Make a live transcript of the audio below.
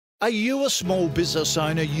Are you a small business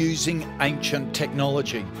owner using ancient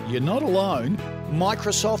technology? You're not alone.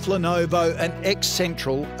 Microsoft, Lenovo and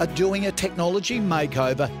X-Central are doing a technology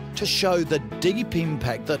makeover to show the deep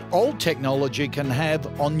impact that old technology can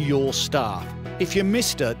have on your staff. If you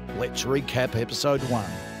missed it, let's recap episode 1.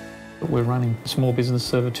 We're running Small Business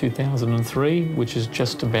Server 2003, which is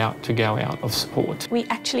just about to go out of support. We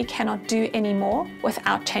actually cannot do any more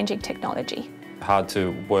without changing technology. Hard to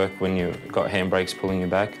work when you've got handbrakes pulling you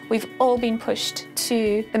back. We've all been pushed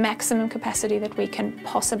to the maximum capacity that we can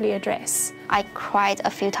possibly address. I cried a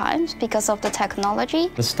few times because of the technology.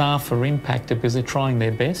 The staff are impacted because they're trying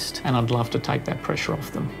their best, and I'd love to take that pressure off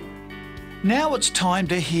them. Now it's time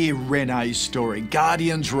to hear Renee's story,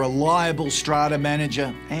 Guardian's reliable strata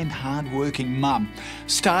manager and hard-working mum.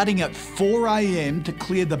 Starting at 4 a.m. to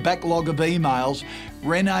clear the backlog of emails,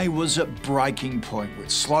 Renee was at breaking point with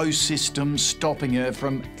slow systems stopping her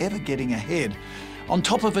from ever getting ahead. On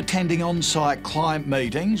top of attending on-site client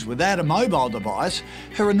meetings without a mobile device,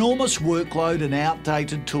 her enormous workload and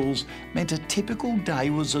outdated tools meant a typical day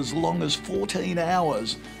was as long as 14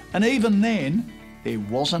 hours. And even then, there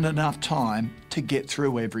wasn't enough time to get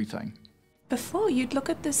through everything. Before, you'd look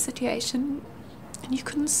at this situation and you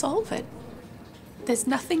couldn't solve it. There's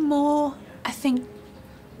nothing more, I think,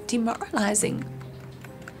 demoralising.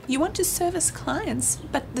 You want to service clients,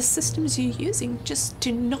 but the systems you're using just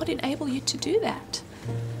do not enable you to do that.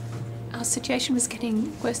 Our situation was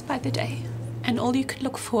getting worse by the day, and all you could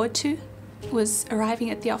look forward to was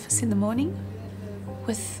arriving at the office in the morning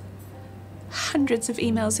with hundreds of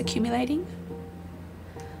emails accumulating,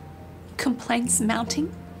 complaints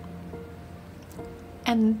mounting,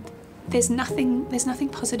 and there's nothing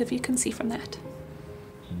positive you can see from that.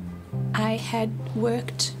 I had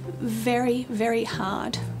worked very, very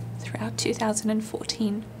hard throughout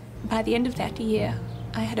 2014. By the end of that year,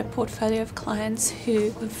 I had a portfolio of clients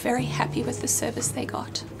who were very happy with the service they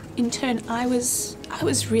got. In turn, I was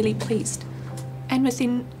really pleased. And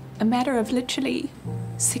within a matter of literally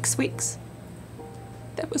 6 weeks,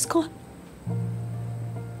 that was gone.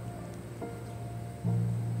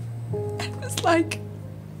 It was like,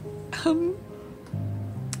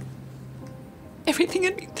 everything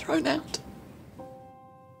had been thrown out.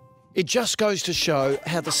 It just goes to show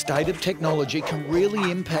how the state of technology can really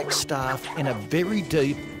impact staff in a very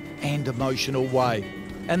deep and emotional way.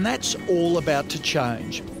 And that's all about to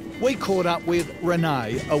change. We caught up with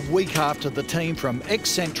Renee a week after the team from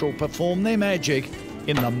X-Central performed their magic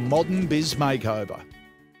in the Modern Biz Makeover.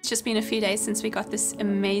 It's just been a few days since we got this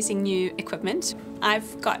amazing new equipment.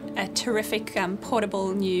 I've got a terrific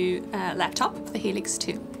portable new laptop, the Helix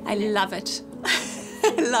 2. I love it.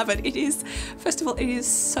 I love it. It is, first of all, it is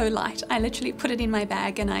so light. I literally put it in my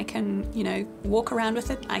bag and I can, walk around with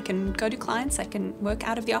it. I can go to clients, I can work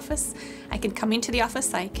out of the office, I can come into the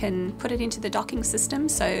office, I can put it into the docking system.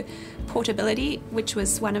 So portability, which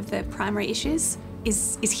was one of the primary issues,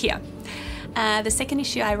 is here. The second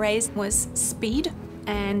issue I raised was speed,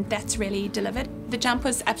 and that's really delivered. The jump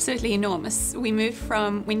was absolutely enormous. We moved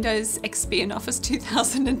from Windows XP and Office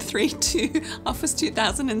 2003 to Office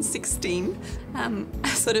 2016. I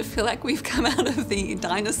sort of feel like we've come out of the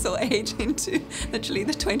dinosaur age into literally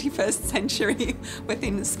the 21st century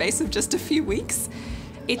within the space of just a few weeks.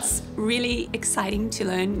 It's really exciting to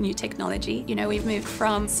learn new technology. We've moved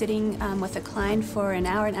from sitting with a client for an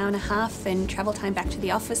hour and a half, then travel time back to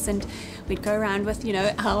the office, and we'd go around with,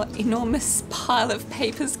 our enormous pile of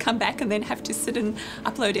papers, come back and then have to sit and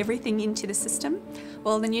upload everything into the system.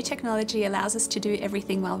 Well, the new technology allows us to do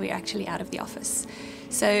everything while we're actually out of the office.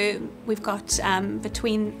 So we've got,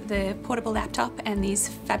 between the portable laptop and these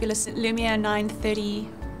fabulous Lumia 930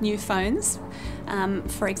 new phones,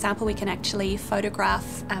 for example, we can actually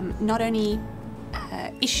photograph not only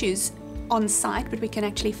issues on site, but we can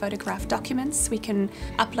actually photograph documents. We can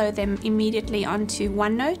upload them immediately onto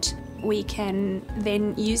OneNote. We can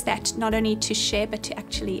then use that not only to share, but to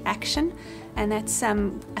actually action. And that's, I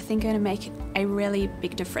think, going to make a really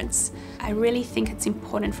big difference. I really think it's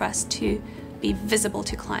important for us to be visible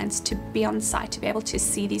to clients, to be on site, to be able to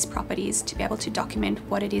see these properties, to be able to document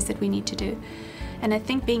what it is that we need to do. And I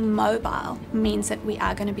think being mobile means that we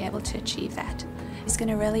are going to be able to achieve that. It's going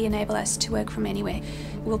to really enable us to work from anywhere.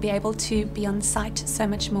 We'll be able to be on site so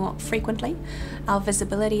much more frequently. Our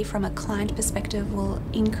visibility from a client perspective will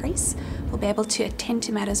increase. We'll be able to attend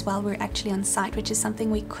to matters while we're actually on site, which is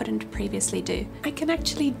something we couldn't previously do. I can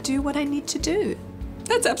actually do what I need to do.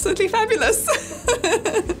 That's absolutely fabulous.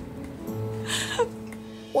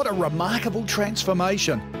 What a remarkable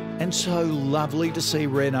transformation. And so lovely to see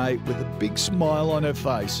Renee with a big smile on her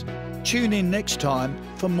face. Tune in next time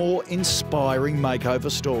for more inspiring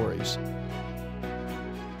makeover stories.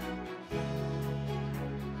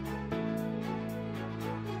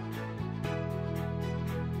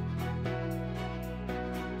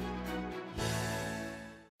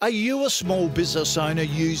 Are you a small business owner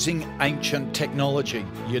using ancient technology?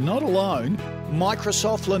 You're not alone.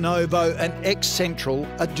 Microsoft, Lenovo and X-Central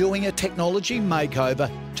are doing a technology makeover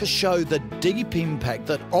to show the deep impact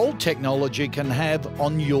that old technology can have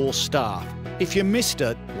on your staff. If you missed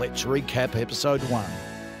it, let's recap episode 1.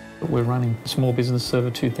 We're running Small Business Server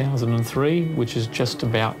 2003, which is just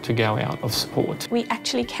about to go out of support. We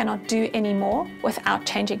actually cannot do any more without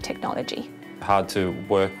changing technology. Hard to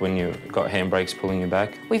work when you've got handbrakes pulling you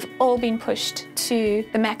back. We've all been pushed to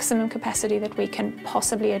the maximum capacity that we can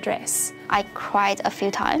possibly address. I cried a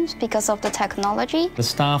few times because of the technology. The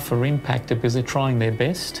staff are impacted because they're trying their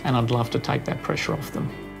best, and I'd love to take that pressure off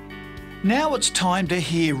them. Now it's time to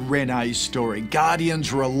hear Renee's story,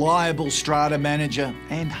 Guardian's reliable strata manager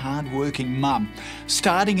and hard-working mum.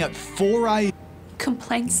 Starting at 4 a.m.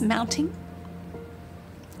 Complaints mounting,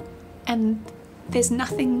 and there's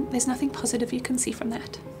nothing positive you can see from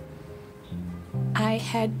that. I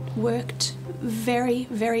had worked very,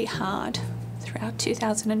 very hard throughout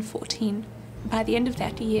 2014. By the end of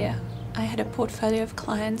that year, I had a portfolio of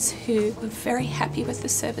clients who were very happy with the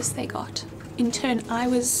service they got. In turn, I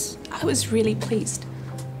was really pleased.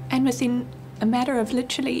 And within a matter of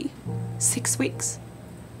literally 6 weeks,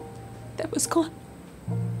 that was gone.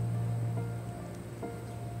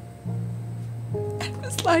 It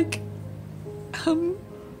was like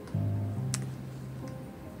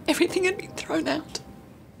everything had been thrown out.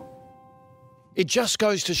 It just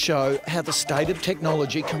goes to show how the state of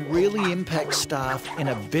technology can really impact staff in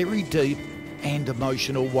a very deep and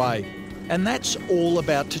emotional way. And that's all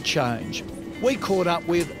about to change. We caught up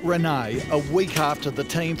with Renee a week after the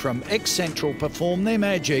team from X-Central performed their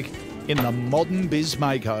magic in the Modern Biz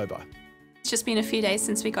Makeover. It's just been a few days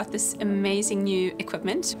since we got this amazing new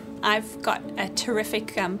equipment. I've got a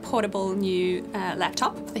terrific portable new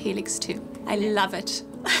laptop, the Helix 2. I love it.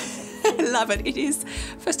 I love it. It is,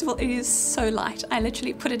 first of all, it is so light. I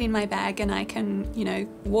literally put it in my bag and I can,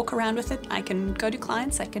 walk around with it. I can go to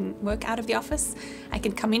clients, I can work out of the office, I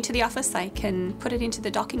can come into the office, I can put it into the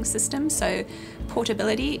docking system. So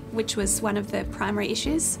portability, which was one of the primary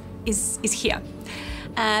issues, is here.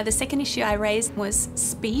 The second issue I raised was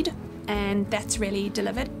speed, and that's really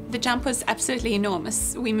delivered. The jump was absolutely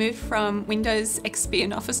enormous. We moved from Windows XP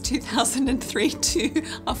and Office 2003 to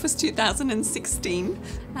Office 2016.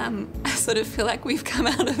 I sort of feel like we've come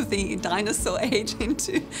out of the dinosaur age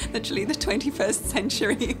into literally the 21st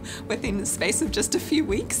century within the space of just a few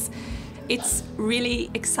weeks. It's really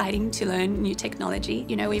exciting to learn new technology.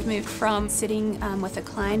 We've moved from sitting with a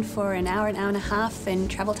client for an hour and a half, then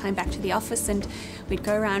travel time back to the office, and we'd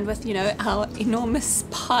go around with, our enormous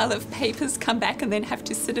pile of papers, come back and then have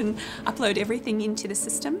to sit and upload everything into the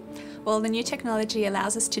system. Well, the new technology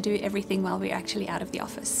allows us to do everything while we're actually out of the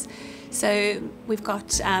office. So we've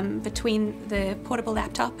got, between the portable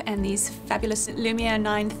laptop and these fabulous Lumia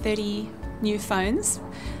 930 new phones,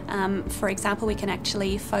 for example, we can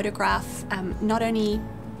actually photograph not only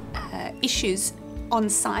issues on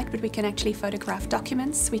site, but we can actually photograph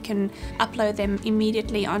documents. We can upload them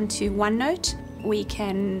immediately onto OneNote. We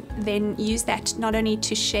can then use that not only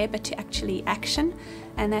to share, but to actually action.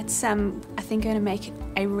 And that's, I think, going to make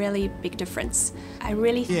a really big difference.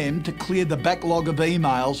 To clear the backlog of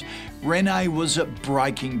emails, Renee was at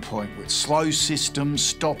breaking point with slow systems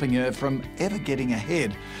stopping her from ever getting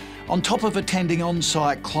ahead. On top of attending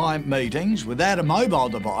on-site client meetings without a mobile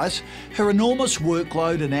device, her enormous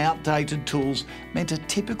workload and outdated tools meant a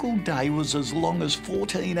typical day was as long as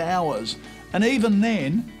 14 hours. And even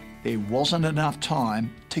then, there wasn't enough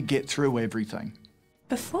time to get through everything.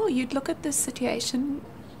 Before, you'd look at this situation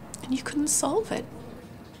and you couldn't solve it.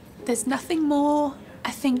 There's nothing more,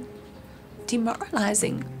 I think,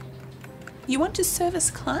 demoralising. You want to service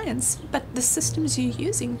clients, but the systems you're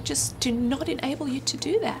using just do not enable you to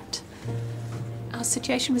do that. Our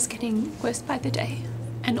situation was getting worse by the day,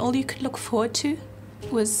 and all you could look forward to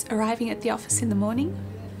was arriving at the office in the morning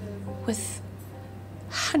with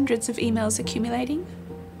hundreds of emails accumulating,